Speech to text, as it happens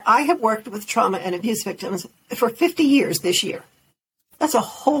I have worked with trauma and abuse victims for 50 years this year. That's a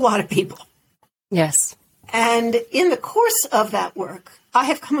whole lot of people. Yes. And in the course of that work, I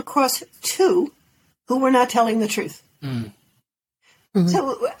have come across two who were not telling the truth. Mm-hmm.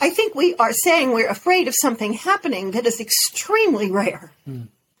 So I think we are saying we're afraid of something happening that is extremely rare. Mm.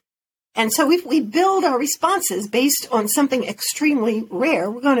 And so if we build our responses based on something extremely rare,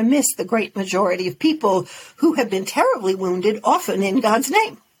 we're going to miss the great majority of people who have been terribly wounded, often in God's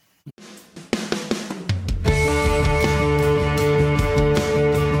name.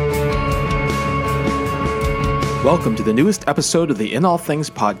 Welcome to the newest episode of the In All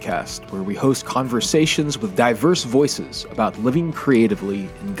Things podcast, where we host conversations with diverse voices about living creatively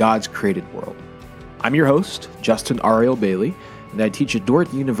in God's created world. I'm your host, Justin Ariel Bailey, and I teach at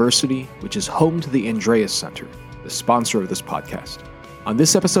Dordt University, which is home to the Andreas Center, the sponsor of this podcast. On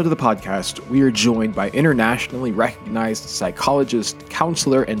this episode of the podcast, we are joined by internationally recognized psychologist,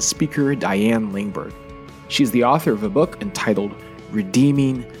 counselor, and speaker Diane Langberg. She's the author of a book entitled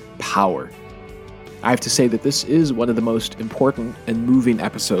Redeeming Power. I have to say that this is one of the most important and moving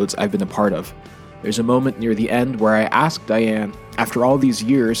episodes I've been a part of. There's a moment near the end where I ask Diane, after all these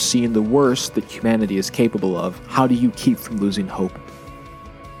years seeing the worst that humanity is capable of, how do you keep from losing hope?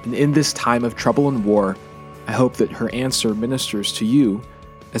 And in this time of trouble and war, I hope that her answer ministers to you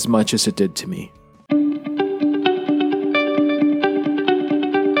as much as it did to me.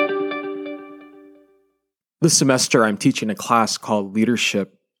 This semester, I'm teaching a class called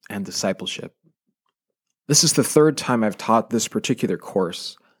Leadership and Discipleship. This is the third time I've taught this particular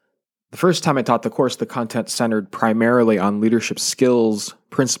course. The first time I taught the course, the content centered primarily on leadership skills,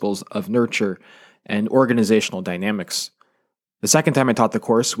 principles of nurture, and organizational dynamics. The second time I taught the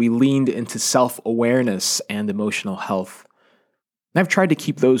course, we leaned into self-awareness and emotional health. And I've tried to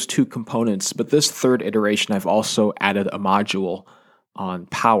keep those two components, but this third iteration I've also added a module on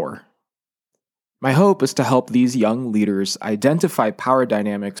power. My hope is to help these young leaders identify power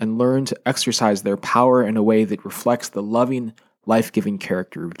dynamics and learn to exercise their power in a way that reflects the loving, life-giving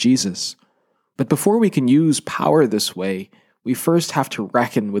character of Jesus. But before we can use power this way, we first have to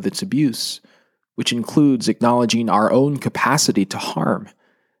reckon with its abuse, which includes acknowledging our own capacity to harm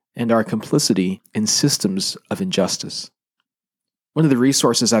and our complicity in systems of injustice. One of the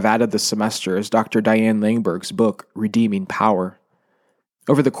resources I've added this semester is Dr. Diane Langberg's book, Redeeming Power.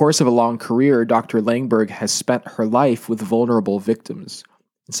 Over the course of a long career, Dr. Langberg has spent her life with vulnerable victims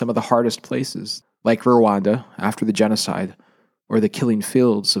in some of the hardest places, like Rwanda after the genocide, or the killing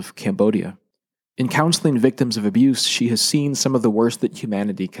fields of Cambodia. In counseling victims of abuse, she has seen some of the worst that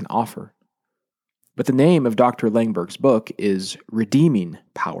humanity can offer. But the name of Dr. Langberg's book is Redeeming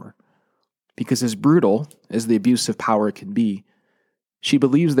Power, because as brutal as the abuse of power can be, she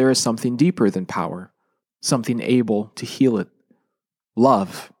believes there is something deeper than power, something able to heal it.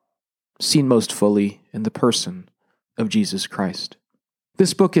 Love, seen most fully in the person of Jesus Christ.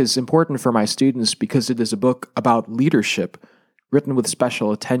 This book is important for my students because it is a book about leadership written with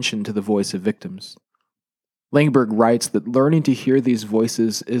special attention to the voice of victims. Langberg writes that learning to hear these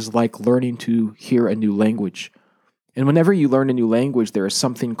voices is like learning to hear a new language. And whenever you learn a new language, there is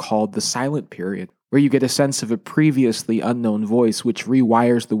something called the silent period, where you get a sense of a previously unknown voice which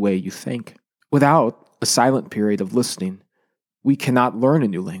rewires the way you think. Without a silent period of listening, we cannot learn a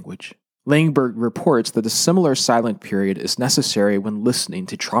new language. Langberg reports that a similar silent period is necessary when listening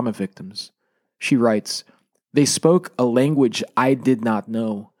to trauma victims. She writes, "They spoke a language I did not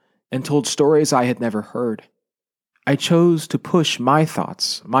know and told stories I had never heard. I chose to push my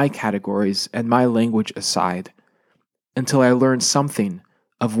thoughts, my categories, and my language aside until I learned something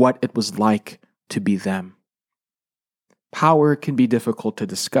of what it was like to be them." Power can be difficult to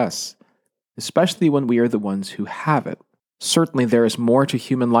discuss, especially when we are the ones who have it. Certainly there is more to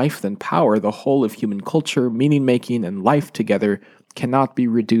human life than power. The whole of human culture, meaning-making, and life together cannot be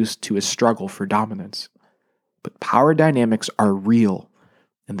reduced to a struggle for dominance. But power dynamics are real,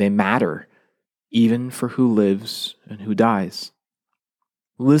 and they matter, even for who lives and who dies.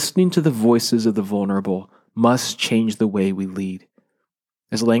 Listening to the voices of the vulnerable must change the way we lead.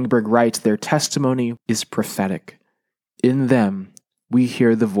 As Langberg writes, their testimony is prophetic. In them, we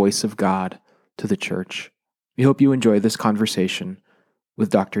hear the voice of God to the church. We hope you enjoy this conversation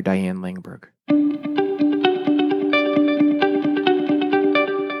with Dr. Diane Langberg.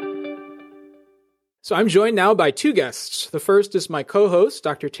 So I'm joined now by two guests. The first is my co-host,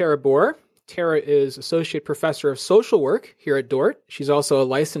 Dr. Tara Boer. Tara is Associate Professor of Social Work here at Dordt. She's also a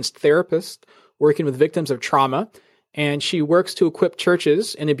licensed therapist working with victims of trauma, and she works to equip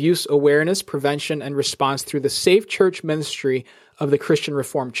churches in abuse awareness, prevention, and response through the Safe Church ministry of the Christian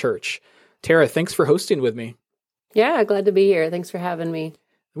Reformed Church. Tara, thanks for hosting with me. Yeah, glad to be here. Thanks for having me.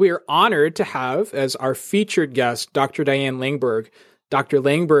 We are honored to have as our featured guest, Dr. Diane Langberg. Dr.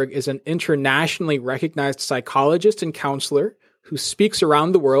 Langberg is an internationally recognized psychologist and counselor who speaks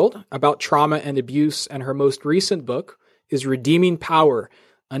around the world about trauma and abuse, and her most recent book is Redeeming Power: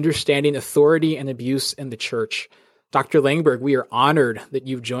 Understanding Authority and Abuse in the Church. Dr. Langberg, we are honored that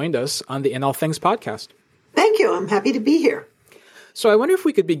you've joined us on the In All Things podcast. Thank you. I'm happy to be here. So I wonder if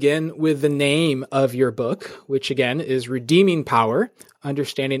we could begin with the name of your book, which again is Redeeming Power: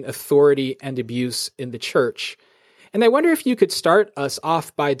 Understanding Authority and Abuse in the Church. And I wonder if you could start us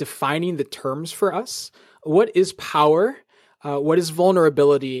off by defining the terms for us. What is power? What is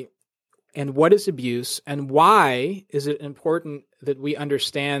vulnerability? And what is abuse? And why is it important that we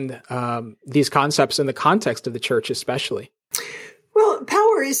understand these concepts in the context of the church especially? Well,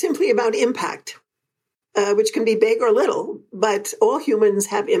 power is simply about impact. Which can be big or little, but all humans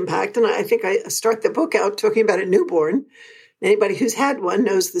have impact. And I think I start the book out talking about a newborn. Anybody who's had one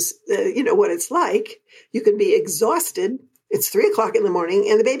knows this, what it's like. You can be exhausted. It's 3:00 in the morning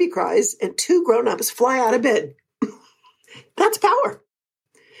and the baby cries and two grown-ups fly out of bed. That's power.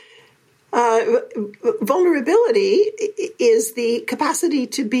 Vulnerability is the capacity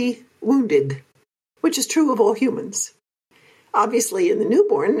to be wounded, which is true of all humans. Obviously, in the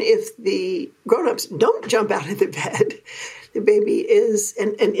newborn, if the grown-ups don't jump out of the bed, the baby is,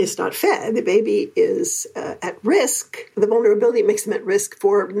 and is not fed, the baby is at risk. The vulnerability makes them at risk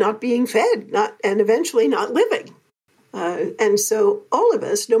for not being fed, and eventually not living. And so all of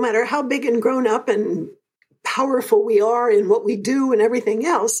us, no matter how big and grown up and powerful we are in what we do and everything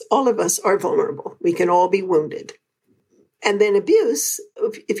else, all of us are vulnerable. We can all be wounded. And then abuse,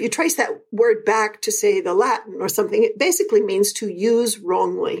 if you trace that word back to, say, the Latin or something, it basically means to use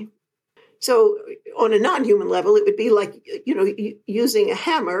wrongly. So on a non-human level, it would be like, using a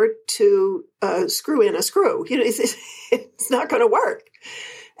hammer to screw in a screw. It's not going to work,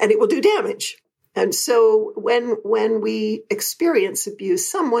 and it will do damage. And so when we experience abuse,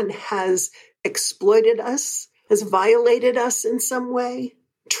 someone has exploited us, has violated us in some way,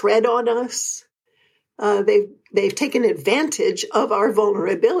 tread on us. They've taken advantage of our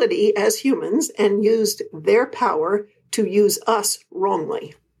vulnerability as humans and used their power to use us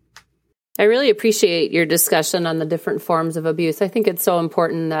wrongly. I really appreciate your discussion on the different forms of abuse. I think it's so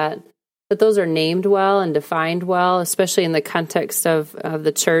important that those are named well and defined well, especially in the context of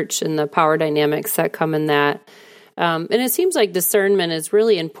the church and the power dynamics that come in that. And it seems like discernment is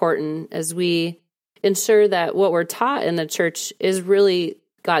really important as we ensure that what we're taught in the church is really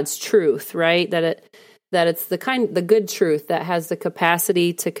God's truth, right? That it's the good truth that has the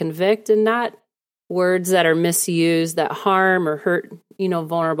capacity to convict, and not words that are misused that harm or hurt,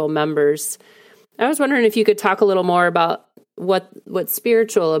 vulnerable members. I was wondering if you could talk a little more about what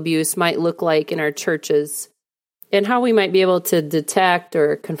spiritual abuse might look like in our churches and how we might be able to detect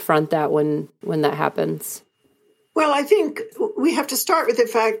or confront that when that happens. Well, I think we have to start with the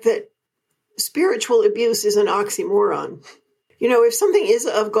fact that spiritual abuse is an oxymoron. If something is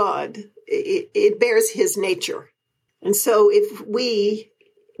of God, it bears his nature. And so if we,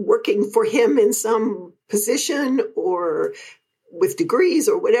 working for him in some position or with degrees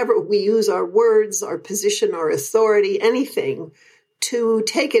or whatever, we use our words, our position, our authority, anything to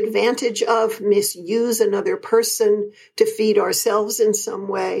take advantage of, misuse another person to feed ourselves in some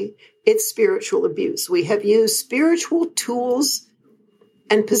way, it's spiritual abuse. We have used spiritual tools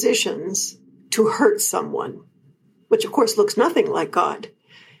and positions to hurt someone, which of course looks nothing like God.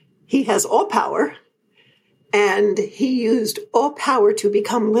 He has all power, and he used all power to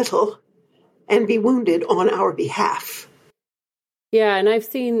become little and be wounded on our behalf. Yeah, and I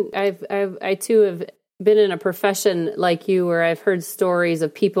too have been in a profession like you where I've heard stories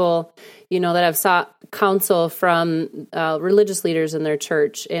of people, that have sought counsel from religious leaders in their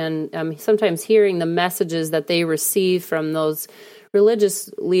church, and sometimes hearing the messages that they receive from those religious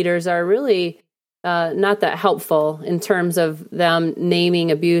leaders are really not that helpful in terms of them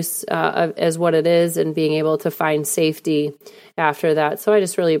naming abuse as what it is and being able to find safety after that. So I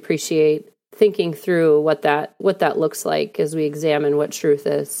just really appreciate thinking through what that looks like as we examine what truth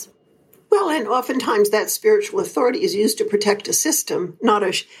is. Well, and oftentimes that spiritual authority is used to protect a system, not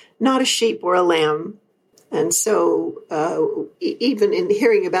a sheep or a lamb. And so even in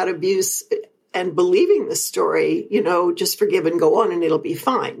hearing about abuse and believing the story, just forgive and go on and it'll be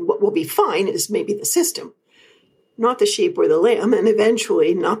fine. What will be fine is maybe the system, not the sheep or the lamb, and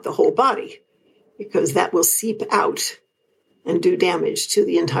eventually not the whole body, because that will seep out and do damage to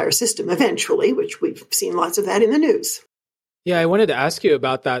the entire system eventually, which we've seen lots of that in the news. Yeah, I wanted to ask you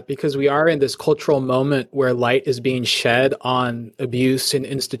about that because we are in this cultural moment where light is being shed on abuse in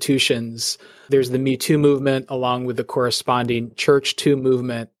institutions. There's the Me Too movement along with the corresponding Church Too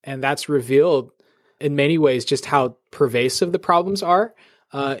movement, and that's revealed in many ways just how pervasive the problems are,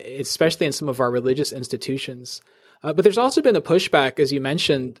 especially in some of our religious institutions. But there's also been a pushback, as you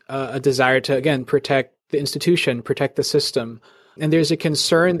mentioned, a desire to, again, protect the institution, protect the system. And there's a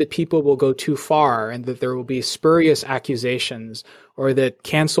concern that people will go too far and that there will be spurious accusations or that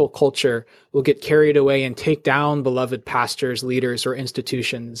cancel culture will get carried away and take down beloved pastors, leaders, or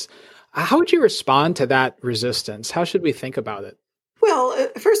institutions. How would you respond to that resistance? How should we think about it? Well,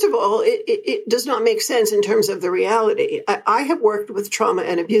 first of all, it does not make sense in terms of the reality. I have worked with trauma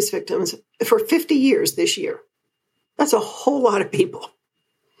and abuse victims for 50 years this year. That's a whole lot of people.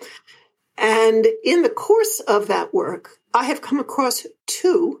 And in the course of that work, I have come across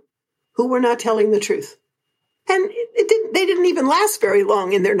two who were not telling the truth. And they didn't even last very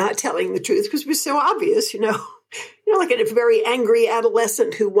long in their not telling the truth because it was so obvious, like a very angry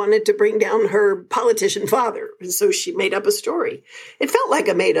adolescent who wanted to bring down her politician father. And so she made up a story. It felt like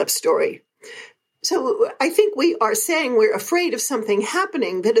a made up story. So I think we are saying we're afraid of something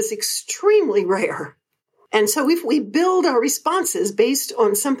happening that is extremely rare. And so if we build our responses based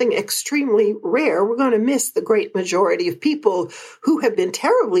on something extremely rare, we're going to miss the great majority of people who have been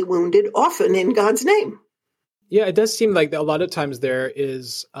terribly wounded, often in God's name. Yeah, it does seem like a lot of times there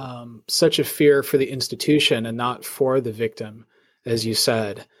is such a fear for the institution and not for the victim, as you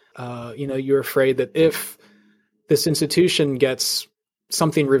said. You're afraid that if this institution gets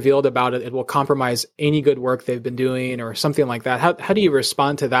something revealed about it, it will compromise any good work they've been doing or something like that. How do you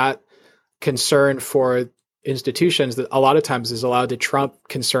respond to that concern for institutions that a lot of times is allowed to trump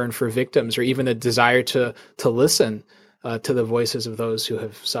concern for victims or even a desire to listen to the voices of those who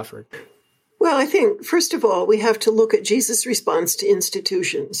have suffered? Well, I think, first of all, we have to look at Jesus' response to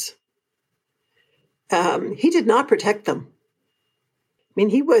institutions. He did not protect them. I mean,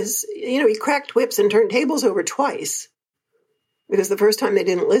 he cracked whips and turned tables over twice because the first time they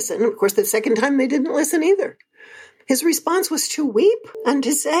didn't listen. Of course, the second time they didn't listen either. His response was to weep and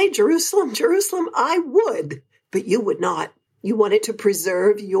to say, Jerusalem, Jerusalem, I would, but you would not. You wanted to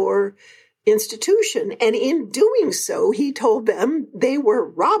preserve your institution. And in doing so, he told them they were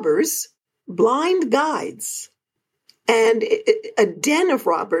robbers, blind guides, and a den of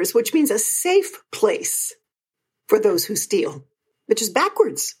robbers, which means a safe place for those who steal, which is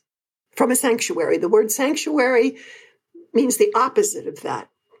backwards from a sanctuary. The word sanctuary means the opposite of that.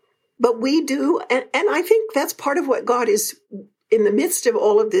 But we do, and I think that's part of what God is, in the midst of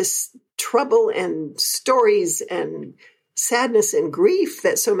all of this trouble and stories and sadness and grief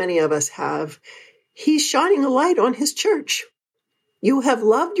that so many of us have, he's shining a light on his church. You have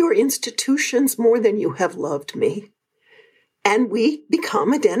loved your institutions more than you have loved me. And we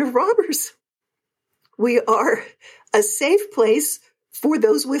become a den of robbers. We are a safe place for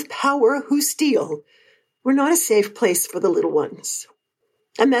those with power who steal. We're not a safe place for the little ones.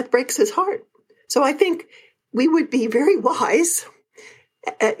 And that breaks his heart. So I think we would be very wise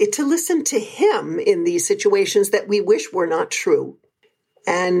to listen to him in these situations that we wish were not true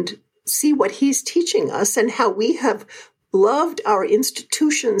and see what he's teaching us and how we have loved our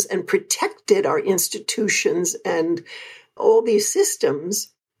institutions and protected our institutions and all these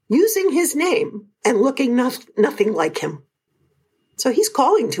systems using his name and looking nothing like him. So he's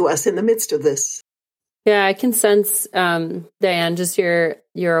calling to us in the midst of this. Yeah, I can sense, Diane, just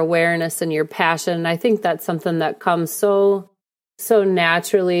your awareness and your passion. I think that's something that comes so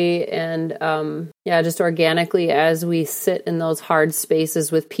naturally and just organically as we sit in those hard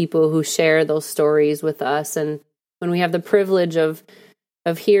spaces with people who share those stories with us. And when we have the privilege of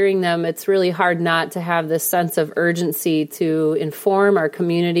hearing them, it's really hard not to have this sense of urgency to inform our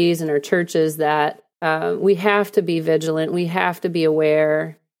communities and our churches that we have to be vigilant, we have to be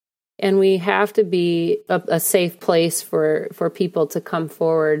aware. And we have to be a safe place for people to come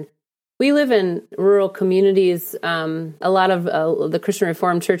forward. We live in rural communities. A lot of the Christian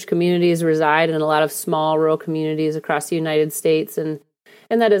Reformed Church communities reside in a lot of small rural communities across the United States. And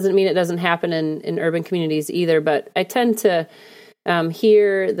that doesn't mean it doesn't happen in urban communities either. But I tend to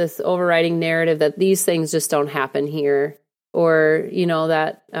hear this overriding narrative that these things just don't happen here. Or,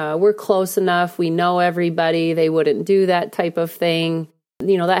 that we're close enough, we know everybody, they wouldn't do that type of thing.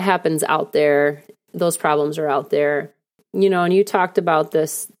 That happens out there. Those problems are out there. And you talked about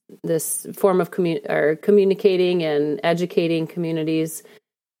this form of communicating and educating communities.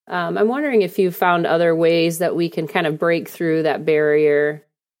 I'm wondering if you found other ways that we can kind of break through that barrier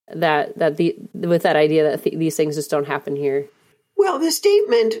with that idea that these things just don't happen here. Well, the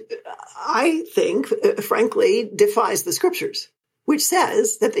statement, I think, frankly, defies the scriptures, which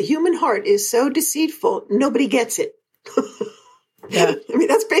says that the human heart is so deceitful, nobody gets it. Yeah. I mean,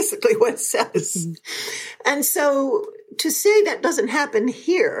 that's basically what it says. And so to say that doesn't happen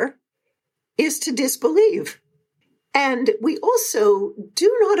here is to disbelieve. And we also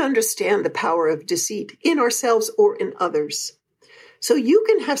do not understand the power of deceit in ourselves or in others. So you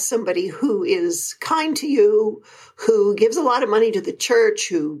can have somebody who is kind to you, who gives a lot of money to the church,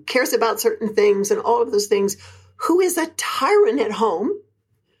 who cares about certain things and all of those things, who is a tyrant at home,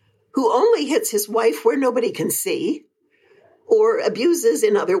 who only hits his wife where nobody can see, or abuses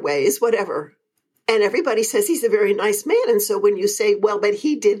in other ways, whatever. And everybody says he's a very nice man. And so when you say, well, but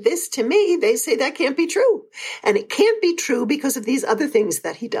he did this to me, they say that can't be true. And it can't be true because of these other things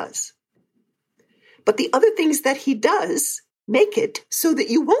that he does. But the other things that he does make it so that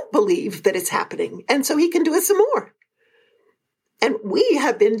you won't believe that it's happening. And so he can do it some more. And we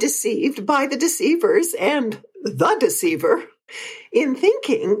have been deceived by the deceivers and the deceiver in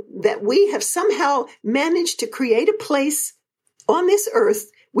thinking that we have somehow managed to create a place on this earth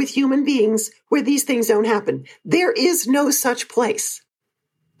with human beings where these things don't happen. There is no such place.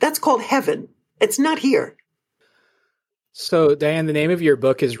 That's called heaven. It's not here. So, Diane, the name of your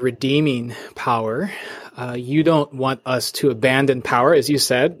book is Redeeming Power. You don't want us to abandon power. As you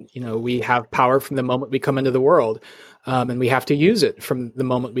said, we have power from the moment we come into the world, and we have to use it from the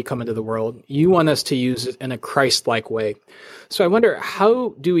moment we come into the world. You want us to use it in a Christ-like way. So I wonder,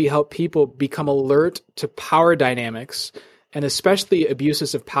 how do we help people become alert to power dynamics, and especially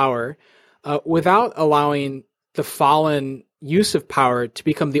abuses of power, without allowing the fallen use of power to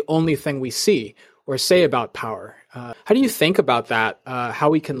become the only thing we see or say about power? How do you think about that? How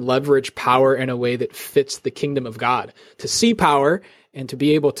we can leverage power in a way that fits the kingdom of God, to see power and to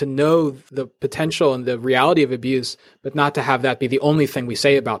be able to know the potential and the reality of abuse, but not to have that be the only thing we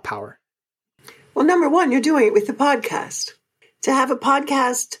say about power? Well, number one, you're doing it with the podcast. To have a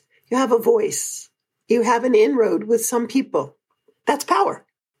podcast, you have a voice. You have an inroad with some people. That's power.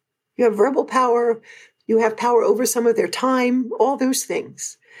 You have verbal power. You have power over some of their time, all those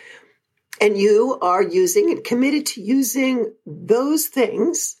things. And you are using and committed to using those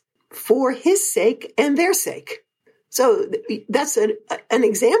things for his sake and their sake. So that's an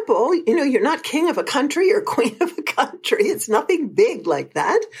example. You're not king of a country or queen of a country. It's nothing big like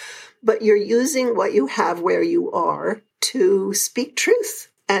that. But you're using what you have where you are to speak truth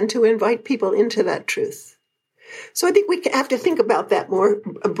and to invite people into that truth. So I think we have to think about that more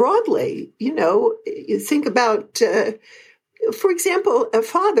broadly. You think about, for example, a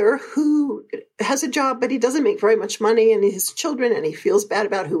father who has a job, but he doesn't make very much money, and his children, and he feels bad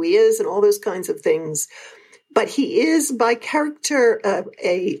about who he is and all those kinds of things. But he is by character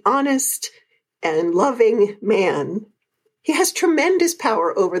a honest and loving man. He has tremendous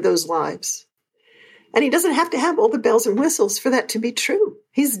power over those lives. And he doesn't have to have all the bells and whistles for that to be true.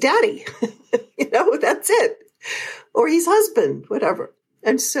 He's daddy, that's it. Or he's husband, whatever.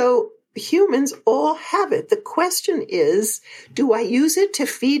 And so humans all have it. The question is, do I use it to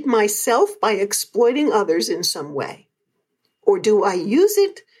feed myself by exploiting others in some way? Or do I use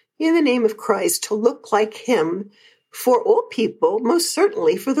it in the name of Christ to look like him for all people, most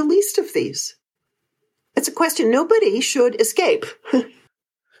certainly for the least of these? It's a question nobody should escape.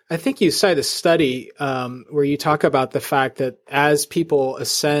 I think you cite a study where you talk about the fact that as people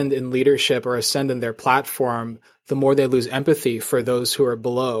ascend in leadership or ascend in their platform, the more they lose empathy for those who are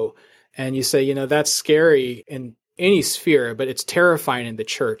below. And you say, that's scary in any sphere, but it's terrifying in the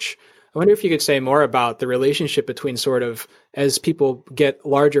church. I wonder if you could say more about the relationship between sort of as people get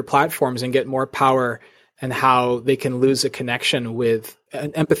larger platforms and get more power, and how they can lose a connection with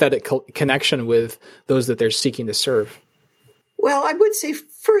an empathetic connection with those that they're seeking to serve. Well, I would say,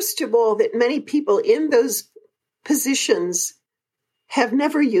 first of all, that many people in those positions have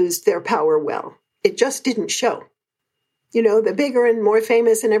never used their power well. It just didn't show. The bigger and more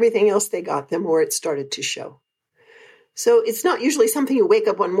famous and everything else they got, the more it started to show. So it's not usually something you wake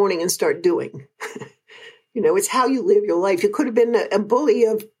up one morning and start doing. It's how you live your life. You could have been a bully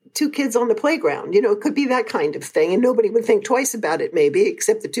of 2 kids on the playground. It could be that kind of thing. And nobody would think twice about it, maybe,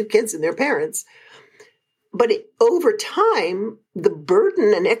 except the 2 kids and their parents. But over time, the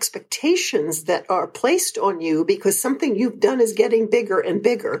burden and expectations that are placed on you because something you've done is getting bigger and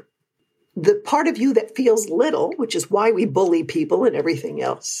bigger, the part of you that feels little, which is why we bully people and everything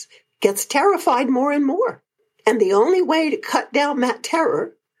else, gets terrified more and more. And the only way to cut down that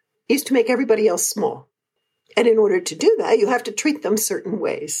terror is to make everybody else small. And in order to do that, you have to treat them certain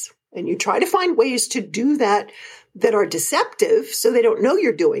ways. And you try to find ways to do that are deceptive so they don't know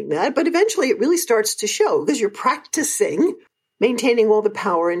you're doing that. But eventually it really starts to show because you're practicing maintaining all the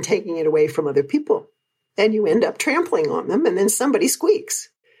power and taking it away from other people. And you end up trampling on them, and then somebody squeaks.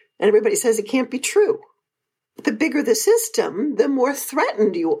 And everybody says it can't be true. The bigger the system, the more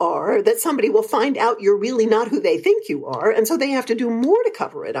threatened you are that somebody will find out you're really not who they think you are. And so they have to do more to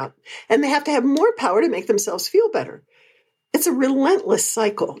cover it up. And they have to have more power to make themselves feel better. It's a relentless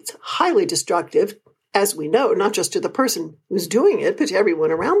cycle. It's highly destructive, as we know, not just to the person who's doing it, but to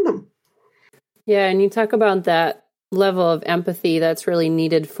everyone around them. Yeah, and you talk about that level of empathy that's really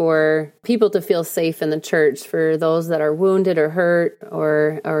needed for people to feel safe in the church, for those that are wounded or hurt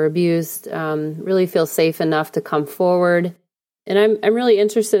or abused, really feel safe enough to come forward. And I'm really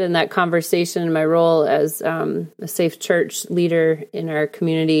interested in that conversation in my role as a safe church leader in our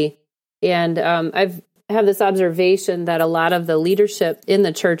community. And I have this observation that a lot of the leadership in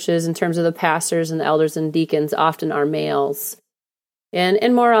the churches, in terms of the pastors and the elders and deacons, often are males.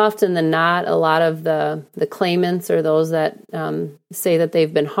 And more often than not, a lot of the claimants or those that say that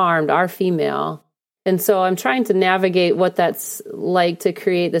they've been harmed are female. And so I'm trying to navigate what that's like to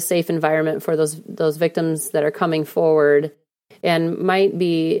create the safe environment for those victims that are coming forward and might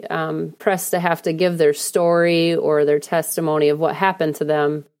be pressed to have to give their story or their testimony of what happened to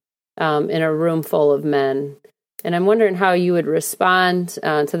them in a room full of men. And I'm wondering how you would respond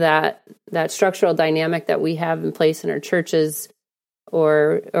to that structural dynamic that we have in place in our churches,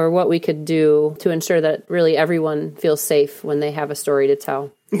 or what we could do to ensure that really everyone feels safe when they have a story to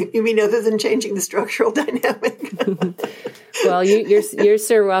tell. You mean other than changing the structural dynamic? Well, you're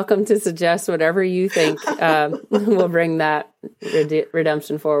sure welcome to suggest whatever you think will bring that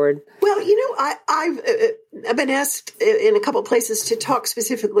redemption forward. Well, I've been asked in a couple of places to talk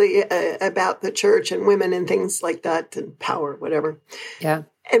specifically about the church and women and things like that, and power, whatever. Yeah.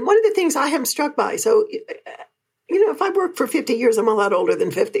 And one of the things I am struck by, so if I worked for 50 years, I'm a lot older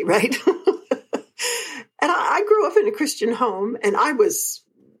than 50, right? And I grew up in a Christian home, and I was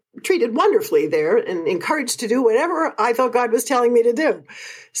treated wonderfully there and encouraged to do whatever I thought God was telling me to do.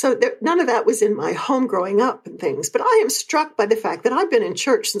 So none of that was in my home growing up and things. But I am struck by the fact that I've been in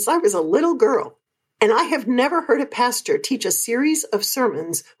church since I was a little girl, and I have never heard a pastor teach a series of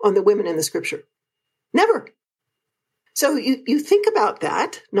sermons on the women in the scripture. Never. So you think about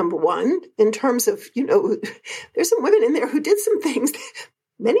that, number one, in terms of, there's some women in there who did some things that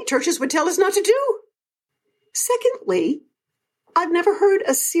many churches would tell us not to do. Secondly, I've never heard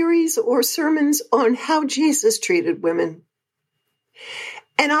a series or sermons on how Jesus treated women.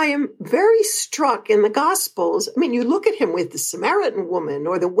 And I am very struck in the Gospels. I mean, you look at him with the Samaritan woman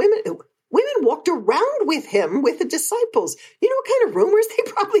or the women walked around with him with the disciples. You know what kind of rumors they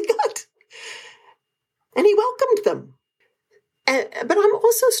probably got? And he welcomed them. But I'm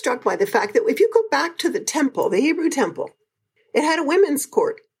also struck by the fact that if you go back to the temple, the Hebrew temple, it had a women's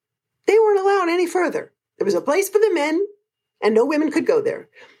court. They weren't allowed any further. There was a place for the men, and no women could go there.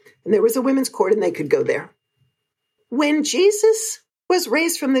 And there was a women's court, and they could go there. When Jesus was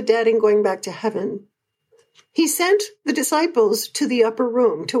raised from the dead and going back to heaven, he sent the disciples to the upper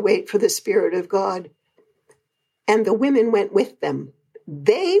room to wait for the Spirit of God. And the women went with them.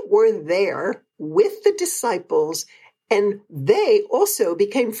 They were there with the disciples, and they also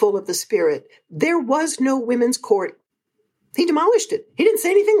became full of the Spirit. There was no women's court. He demolished it. He didn't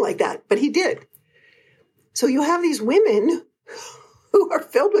say anything like that, but he did. So you have these women who are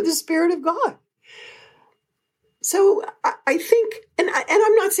filled with the Spirit of God. So I think, and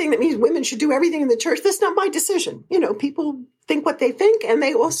I'm not saying that means women should do everything in the church. That's not my decision. People think what they think, and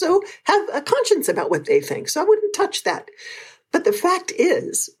they also have a conscience about what they think. So I wouldn't touch that. But the fact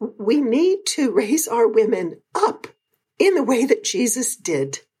is, we need to raise our women up in the way that Jesus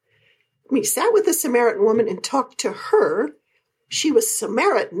did. He sat with the Samaritan woman and talked to her. She was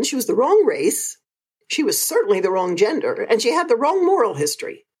Samaritan. She was the wrong race. She was certainly the wrong gender, and she had the wrong moral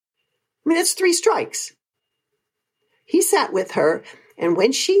history. That's 3 strikes. He sat with her, and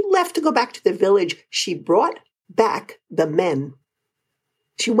when she left to go back to the village, she brought back the men.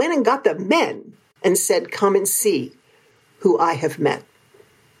 She went and got the men and said, "Come and see who I have met."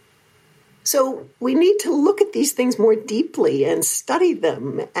 So we need to look at these things more deeply and study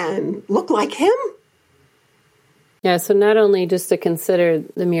them and look like him. Yeah, so not only just to consider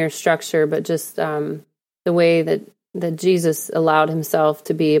the mere structure, but just the way that Jesus allowed himself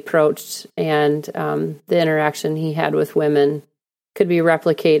to be approached, and the interaction he had with women could be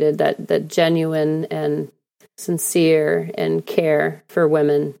replicated, that genuine and sincere and care for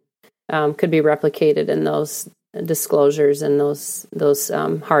women could be replicated in those disclosures and those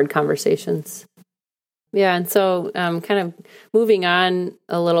hard conversations. Yeah, and so kind of moving on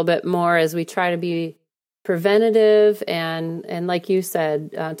a little bit more as we try to be preventative and like you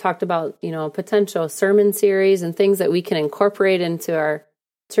said, talked about, potential sermon series and things that we can incorporate into our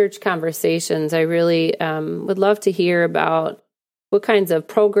church conversations. I really would love to hear about what kinds of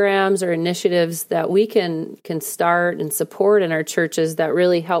programs or initiatives that we can start and support in our churches that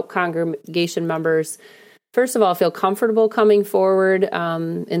really help congregation members, first of all, feel comfortable coming forward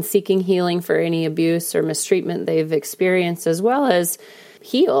and seeking healing for any abuse or mistreatment they've experienced, as well as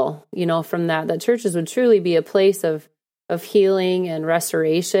heal, from that churches would truly be a place of healing and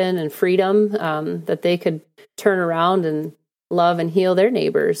restoration and freedom, that they could turn around and love and heal their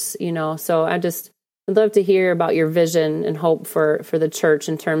neighbors, So I'd love to hear about your vision and hope for the church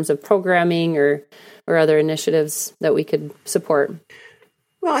in terms of programming or other initiatives that we could support.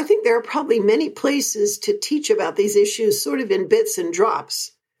 Well, I think there are probably many places to teach about these issues sort of in bits and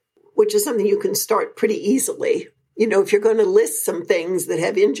drops, which is something you can start pretty easily. If you're going to list some things that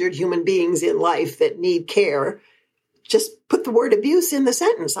have injured human beings in life that need care, just put the word abuse in the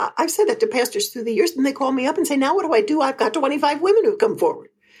sentence. I've said that to pastors through the years, and they call me up and say, now what do I do? I've got 25 women who've come forward.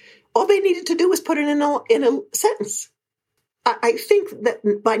 All they needed to do was put it in a sentence. I think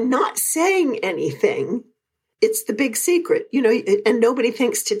that by not saying anything, it's the big secret, and nobody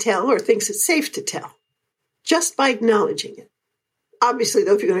thinks to tell or thinks it's safe to tell, just by acknowledging it. Obviously,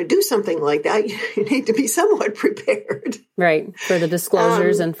 though, if you're going to do something like that, you need to be somewhat prepared. Right, for the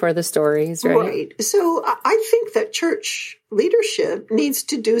disclosures and for the stories, right? Right. So I think that church leadership needs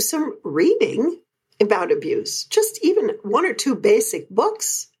to do some reading about abuse, just even one or two basic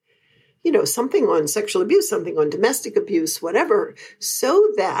books, something on sexual abuse, something on domestic abuse, whatever,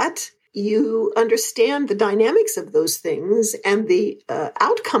 so that you understand the dynamics of those things and the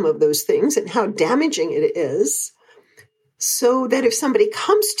outcome of those things and how damaging it is, so that if somebody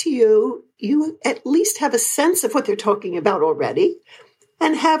comes to you, you at least have a sense of what they're talking about already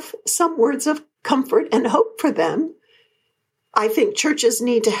and have some words of comfort and hope for them. I think churches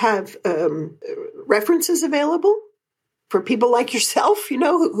need to have references available for people like yourself,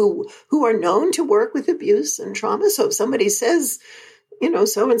 who are known to work with abuse and trauma. So if somebody says,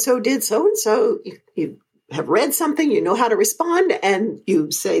 so-and-so did so-and-so, you have read something, you know how to respond, and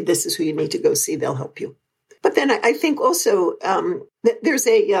you say, this is who you need to go see, they'll help you. But then I think also that there's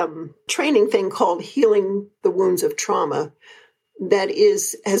a training thing called Healing the Wounds of Trauma that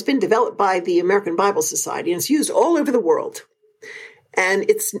has been developed by the American Bible Society, and it's used all over the world. And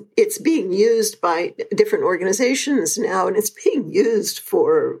it's being used by different organizations now, and it's being used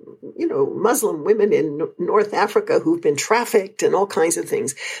for, Muslim women in North Africa who've been trafficked and all kinds of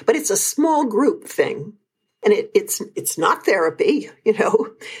things. But it's a small group thing, and it's not therapy,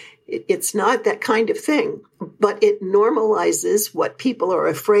 It's not that kind of thing, but it normalizes what people are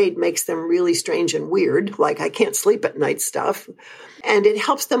afraid makes them really strange and weird, like I can't sleep at night stuff. And it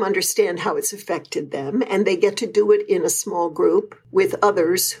helps them understand how it's affected them. And they get to do it in a small group with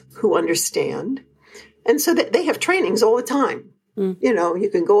others who understand. And so that they have trainings all the time. You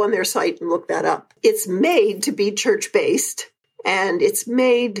can go on their site and look that up. It's made to be church-based, and it's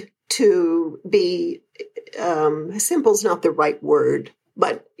made to be, simple is not the right word.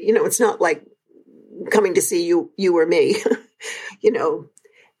 But, it's not like coming to see you or me,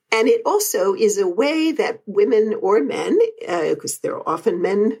 And it also is a way that women or men, because there are often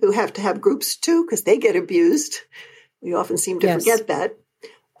men who have to have groups too, because they get abused. We often seem to forget that.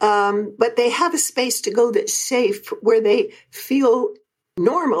 But they have a space to go that's safe, where they feel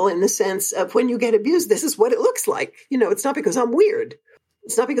normal in the sense of when you get abused, this is what it looks like. It's not because I'm weird.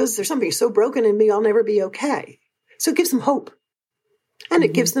 It's not because there's something so broken in me, I'll never be okay. So it gives them hope. And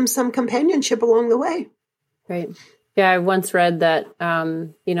it gives them some companionship along the way. Right. Yeah, I once read that,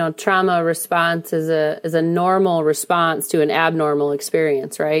 trauma response is a normal response to an abnormal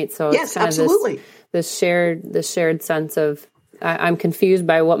experience, right? So yes, absolutely. This shared sense of I'm confused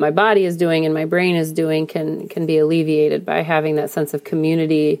by what my body is doing and my brain is doing can be alleviated by having that sense of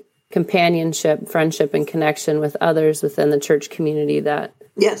community, companionship, friendship, and connection with others within the church community that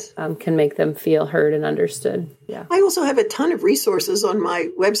can make them feel heard and understood. Yeah. I also have a ton of resources on my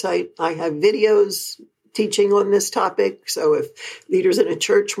website. I have videos teaching on this topic. So if leaders in a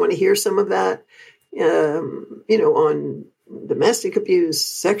church want to hear some of that, on domestic abuse,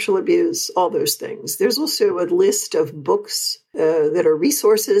 sexual abuse, all those things. There's also a list of books that are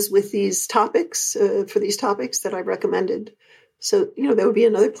resources with these topics, for these topics that I've recommended. So, that would be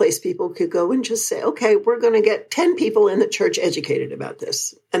another place people could go and just say, okay, we're going to get 10 people in the church educated about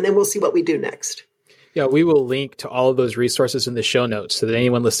this, and then we'll see what we do next. Yeah, we will link to all of those resources in the show notes so that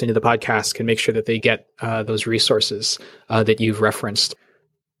anyone listening to the podcast can make sure that they get those resources that you've referenced.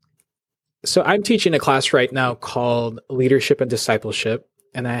 So I'm teaching a class right now called Leadership and Discipleship.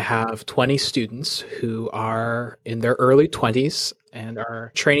 and I have 20 students who are in their early 20s and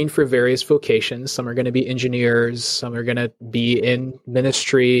are training for various vocations. Some are going to be engineers, some are going to be in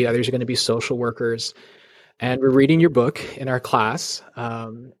ministry, others are going to be social workers. And we're reading your book in our class.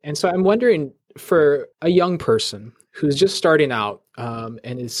 And so I'm wondering, for a young person who's just starting out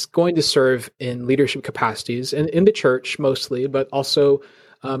and is going to serve in leadership capacities, in the church mostly, but also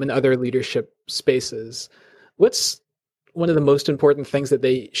in other leadership spaces, what's one of the most important things that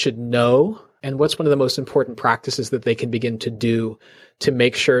they should know? And what's one of the most important practices that they can begin to do to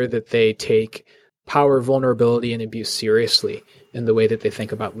make sure that they take power, vulnerability, and abuse seriously in the way that they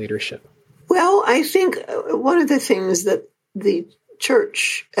think about leadership? Well, I think one of the things that the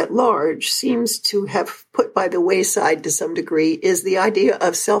church at large seems to have put by the wayside to some degree is the idea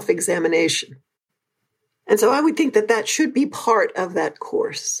of self-examination. And so I would think that that should be part of that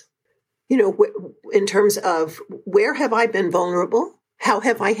course. You know, in terms of where have I been vulnerable? How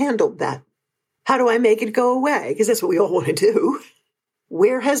have I handled that? How do I make it go away? Because that's what we all want to do.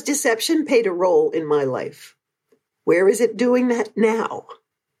 Where has deception played a role in my life? Where is it doing that now?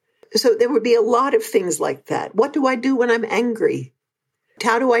 So there would be a lot of things like that. What do I do when I'm angry?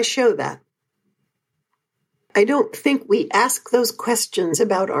 How do I show that? I don't think we ask those questions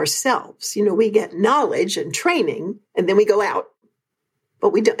about ourselves. You know, we get knowledge and training, and then we go out.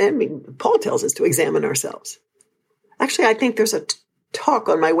 But we don't, I mean, Paul tells us to examine ourselves. Actually, I think there's a talk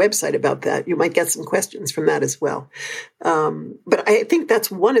on my website about that. You might get some questions from that as well. But I think that's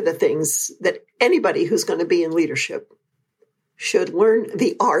one of the things that anybody who's going to be in leadership should learn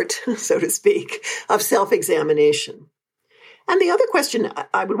the art, so to speak, of self-examination. And the other question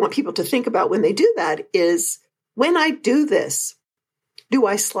I would want people to think about when they do that is, when I do this, do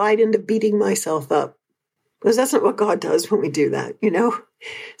I slide into beating myself up? Because that's not what God does when we do that, you know?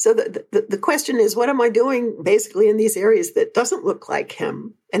 So the question is, what am I doing basically in these areas that doesn't look like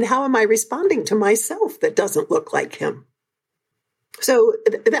him? And how am I responding to myself that doesn't look like him? So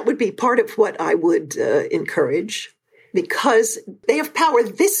that would be part of what I would encourage, because they have power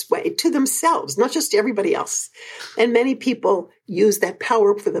this way to themselves, not just to everybody else. And many people use that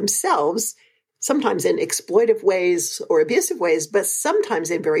power for themselves, sometimes in exploitive ways or abusive ways, but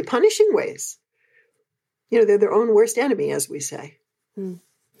sometimes in very punishing ways. You know, they're their own worst enemy, as we say.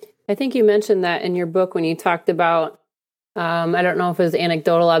 I think you mentioned that in your book when you talked about, I don't know if it was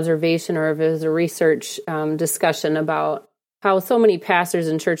anecdotal observation or if it was a research discussion about how so many pastors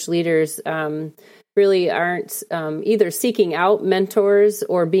and church leaders really aren't either seeking out mentors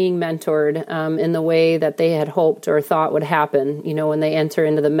or being mentored in the way that they had hoped or thought would happen, you know, when they enter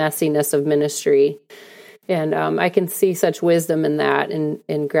into the messiness of ministry. And I can see such wisdom in that,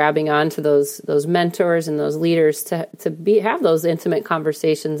 in grabbing onto those mentors and those leaders to have those intimate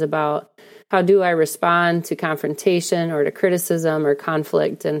conversations about how do I respond to confrontation or to criticism or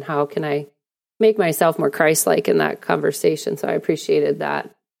conflict, and how can I make myself more Christ-like in that conversation. So I appreciated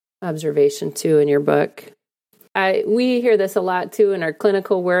that observation too in your book. We hear this a lot too in our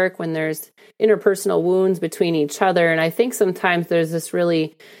clinical work when there's interpersonal wounds between each other, and I think sometimes there's this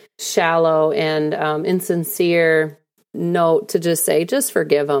really shallow and insincere note to just say, just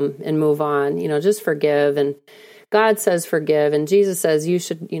forgive them and move on, you know, just forgive. And God says forgive, and Jesus says you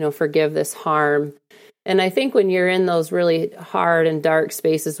should, you know, forgive this harm. And I think when you're in those really hard and dark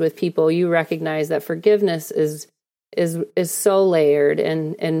spaces with people, you recognize that forgiveness is so layered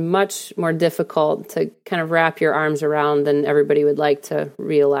and much more difficult to kind of wrap your arms around than everybody would like to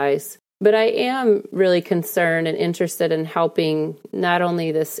realize. But I am really concerned and interested in helping not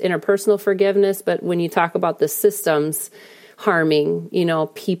only this interpersonal forgiveness, but when you talk about the systems harming, you know,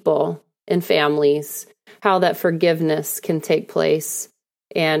 people and families, how that forgiveness can take place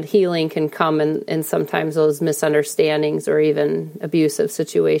and healing can come in sometimes those misunderstandings or even abusive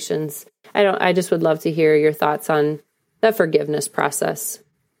situations. I just would love to hear your thoughts on the forgiveness process.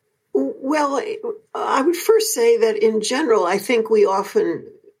 Well, I would first say that in general, I think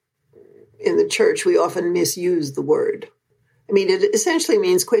in the church, we often misuse the word. I mean, it essentially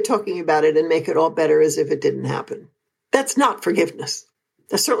means quit talking about it and make it all better as if it didn't happen. That's not forgiveness.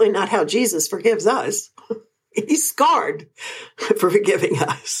 That's certainly not how Jesus forgives us. He's scarred for forgiving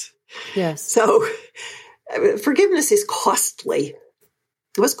us. Yes. So forgiveness is costly.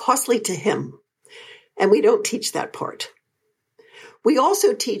 It was costly to him. And we don't teach that part. We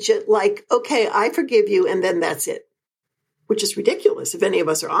also teach it like, okay, I forgive you, and then that's it, which is ridiculous if any of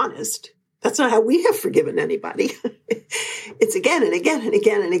us are honest. That's not how we have forgiven anybody. It's again and again and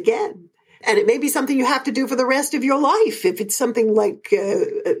again and again. And it may be something you have to do for the rest of your life. If it's something like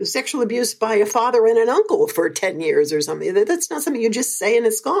sexual abuse by a father and an uncle for 10 years or something, that's not something you just say and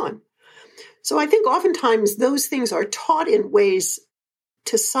it's gone. So I think oftentimes those things are taught in ways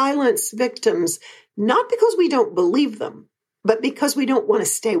to silence victims, not because we don't believe them, but because we don't want to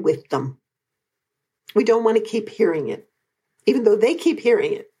stay with them. We don't want to keep hearing it, even though they keep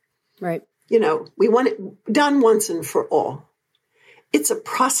hearing it. Right. We want it done once and for all. It's a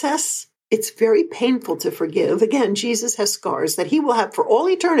process. It's very painful to forgive. Again, Jesus has scars that he will have for all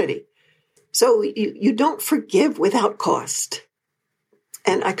eternity. So you don't forgive without cost.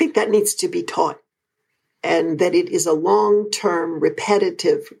 And I think that needs to be taught. And that it is a long-term,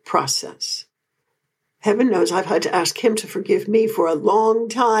 repetitive process. Heaven knows I've had to ask him to forgive me for a long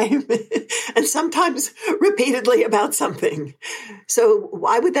time, and sometimes repeatedly about something. So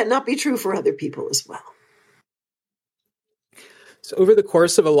why would that not be true for other people as well? So over the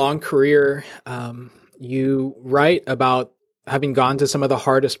course of a long career, you write about having gone to some of the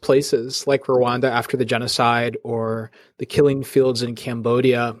hardest places, like Rwanda after the genocide or the killing fields in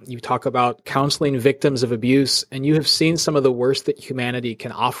Cambodia. You talk about counseling victims of abuse, and you have seen some of the worst that humanity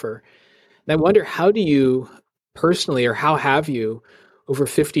can offer. And I wonder, how do you personally, or how have you, over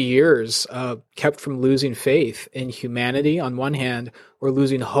 50 years, kept from losing faith in humanity on one hand, or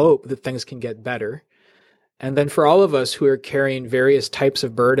losing hope that things can get better? And then for all of us who are carrying various types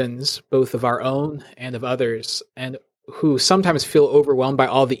of burdens, both of our own and of others, and who sometimes feel overwhelmed by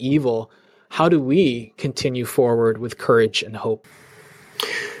all the evil, how do we continue forward with courage and hope?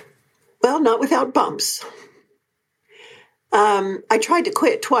 Well, not without bumps. I tried to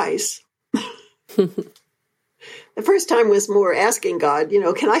quit twice. The first time was more asking God,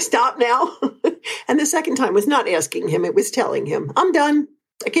 can I stop now? And the second time was not asking him. It was telling him, I'm done.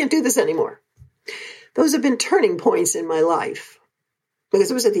 I can't do this anymore. Those have been turning points in my life because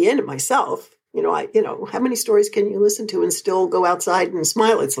it was at the end of myself. How many stories can you listen to and still go outside and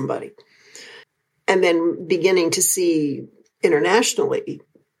smile at somebody? And then beginning to see internationally,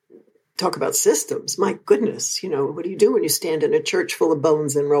 talk about systems. My goodness, what do you do when you stand in a church full of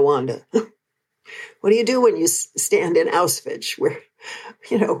bones in Rwanda? What do you do when you stand in Auschwitz, where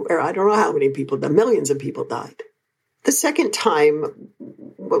I don't know how many people, millions of people died? The second time,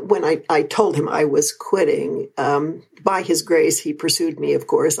 when I told him I was quitting, by his grace, he pursued me, of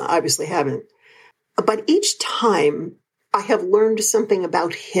course. I obviously haven't. But each time, I have learned something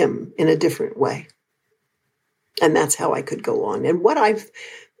about him in a different way. And that's how I could go on. And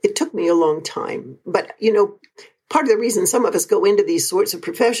it took me a long time. But, part of the reason some of us go into these sorts of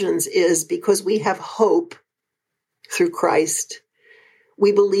professions is because we have hope through Christ.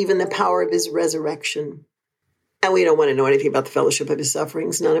 We believe in the power of his resurrection. And we don't want to know anything about the fellowship of his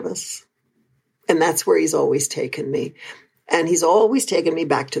sufferings, none of us. And that's where he's always taken me. And he's always taken me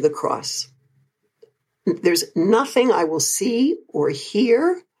back to the cross. There's nothing I will see or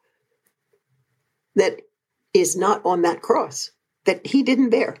hear that is not on that cross, that he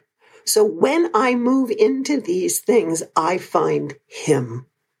didn't bear. So when I move into these things, I find him.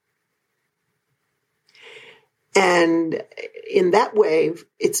 And in that way,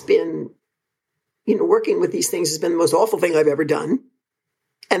 it's been, working with these things has been the most awful thing I've ever done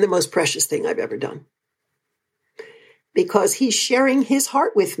and the most precious thing I've ever done. Because he's sharing his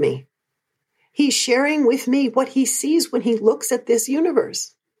heart with me. He's sharing with me what he sees when he looks at this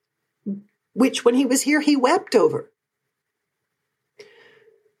universe, which when he was here, he wept over.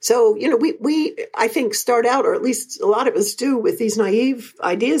 So, we I think, start out, or at least a lot of us do, with these naive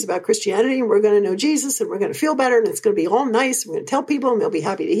ideas about Christianity, and we're going to know Jesus, and we're going to feel better, and it's going to be all nice, and we're going to tell people, and they'll be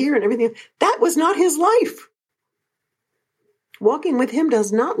happy to hear, and everything. That was not his life. Walking with him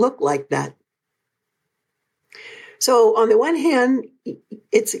does not look like that. So, on the one hand,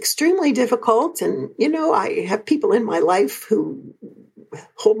 it's extremely difficult, and, I have people in my life who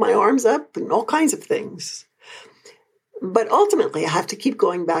hold my arms up and all kinds of things. But ultimately, I have to keep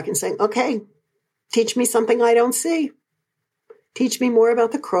going back and saying, okay, teach me something I don't see. Teach me more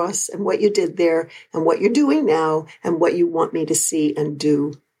about the cross and what you did there and what you're doing now and what you want me to see and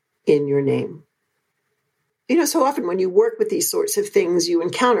do in your name. So often when you work with these sorts of things, you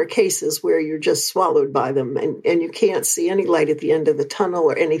encounter cases where you're just swallowed by them and you can't see any light at the end of the tunnel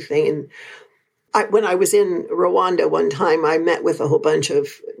or anything. And when I was in Rwanda one time, I met with a whole bunch of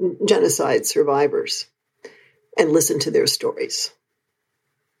genocide survivors and listen to their stories,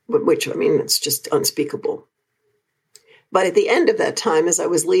 which, it's just unspeakable. But at the end of that time, as I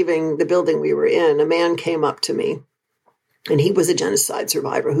was leaving the building we were in, a man came up to me, and he was a genocide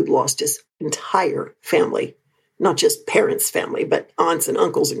survivor who'd lost his entire family, not just parents' family, but aunts and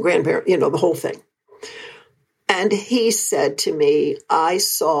uncles and grandparents, the whole thing. And he said to me, I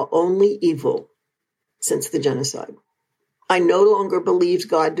saw only evil since the genocide. I no longer believed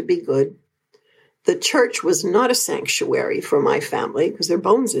God to be good. The church was not a sanctuary for my family because there are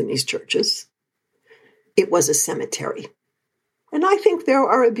bones in these churches. It was a cemetery. And I think there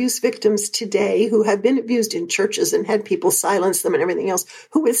are abuse victims today who have been abused in churches and had people silence them and everything else,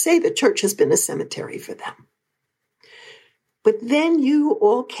 who would say the church has been a cemetery for them. But then you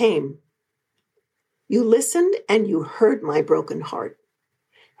all came. You listened and you heard my broken heart.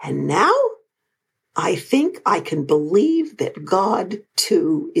 And now I think I can believe that God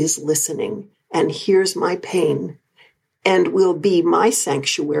too is listening and hears my pain and will be my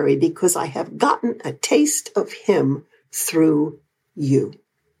sanctuary because I have gotten a taste of him through you.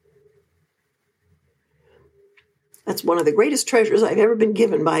 That's one of the greatest treasures I've ever been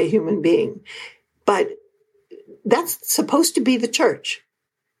given by a human being. But that's supposed to be the church.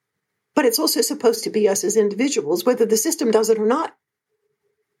 But it's also supposed to be us as individuals, whether the system does it or not.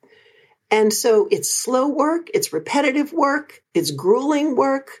 And so it's slow work, it's repetitive work, it's grueling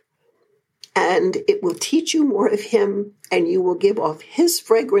work, and it will teach you more of him, and you will give off his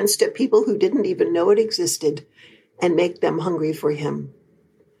fragrance to people who didn't even know it existed and make them hungry for him.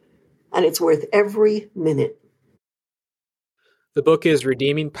 And it's worth every minute. The book is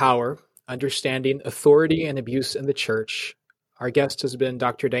Redeeming Power, Understanding Authority and Abuse in the Church. Our guest has been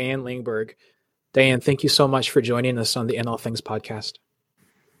Dr. Diane Lingberg. Diane, thank you so much for joining us on the In All Things podcast.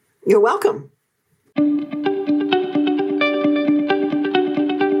 You're welcome.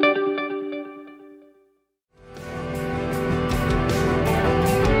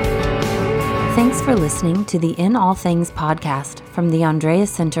 Thanks for listening to the In All Things podcast from the Andrea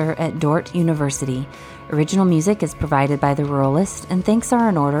Center at Dordt University. Original music is provided by The Ruralist, and thanks are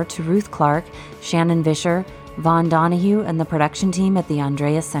in order to Ruth Clark, Shannon Vischer, Vaughn Donahue, and the production team at the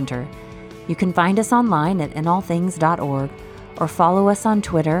Andrea Center. You can find us online at inallthings.org or follow us on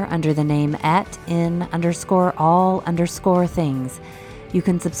Twitter under the name @in_all_things. You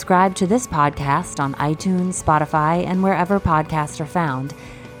can subscribe to this podcast on iTunes, Spotify, and wherever podcasts are found.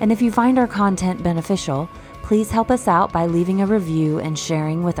 And if you find our content beneficial, please help us out by leaving a review and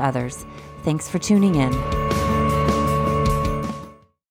sharing with others. Thanks for tuning in.